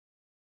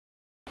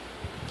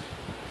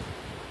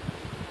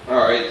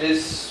Alright,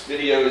 this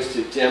video is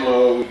to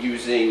demo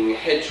using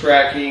head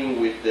tracking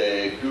with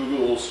the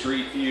Google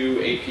Streetview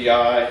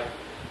API.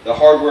 The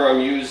hardware I'm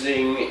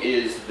using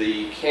is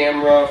the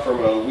camera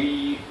from a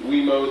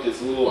wiimote.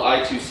 This little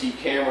I2C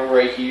camera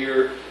right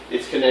here.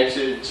 It's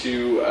connected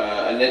to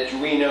an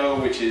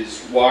Arduino, which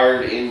is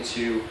wired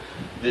into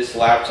this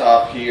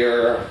laptop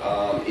here.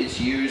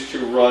 It's used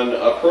to run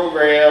a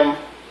program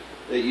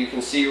that you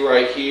can see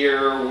right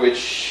here,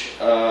 which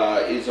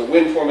is a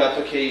WinForm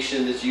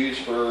application that's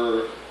used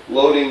for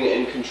loading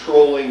and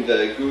controlling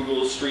the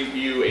Google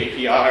Streetview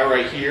API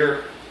right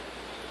here.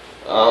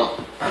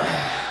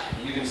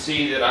 You can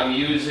see that I'm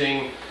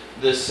using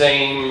the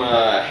same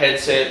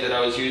headset that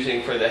I was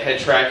using for the head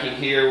tracking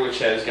here, which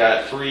has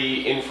got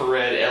 3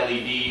 infrared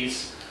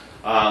LEDs.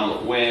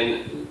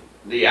 When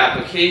the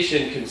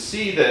application can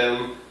see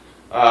them,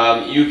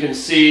 you can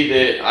see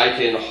that I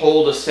can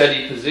hold a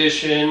steady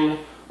position,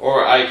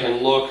 or I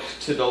can look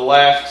to the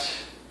left,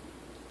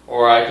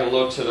 or I can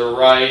look to the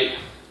right.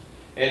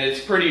 And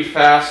it's pretty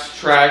fast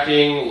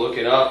tracking,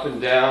 looking up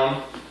and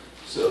down,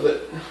 so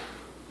that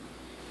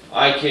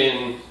I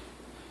can,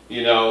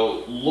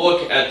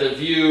 look at the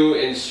view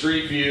in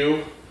Street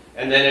View,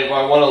 and then if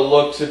I want to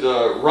look to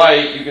the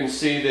right, you can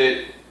see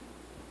that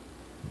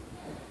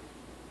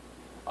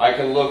I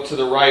can look to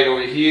the right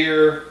over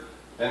here,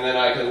 and then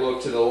I can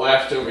look to the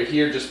left over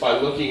here. Just by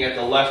looking at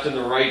the left and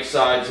the right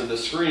sides of the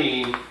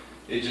screen,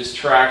 it just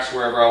tracks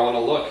wherever I want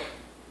to look.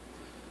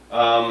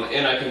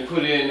 And I can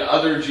put in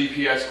other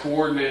GPS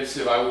coordinates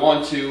if I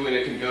want to, and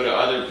it can go to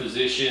other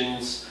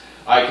positions.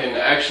 I can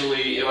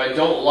actually, if I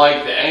don't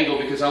like the angle,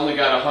 because I only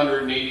got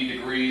 180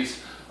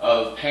 degrees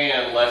of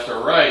pan left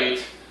or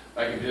right,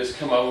 I can just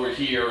come over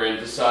here and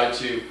decide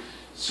to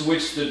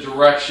switch the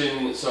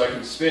direction so I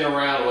can spin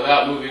around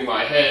without moving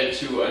my head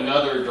to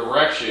another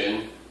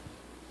direction.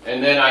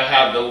 And then I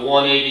have the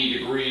 180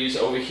 degrees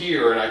over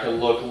here, and I can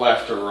look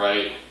left or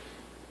right.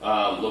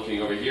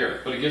 Looking over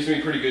here, but it gives me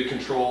pretty good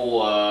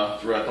control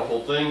throughout the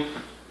whole thing.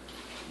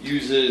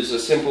 Uses a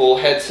simple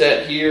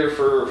headset here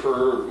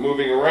for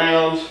moving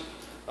around,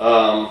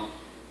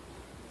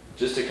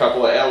 just a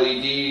couple of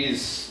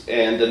LEDs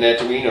and an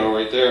Arduino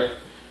right there.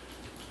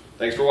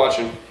 Thanks for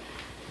watching.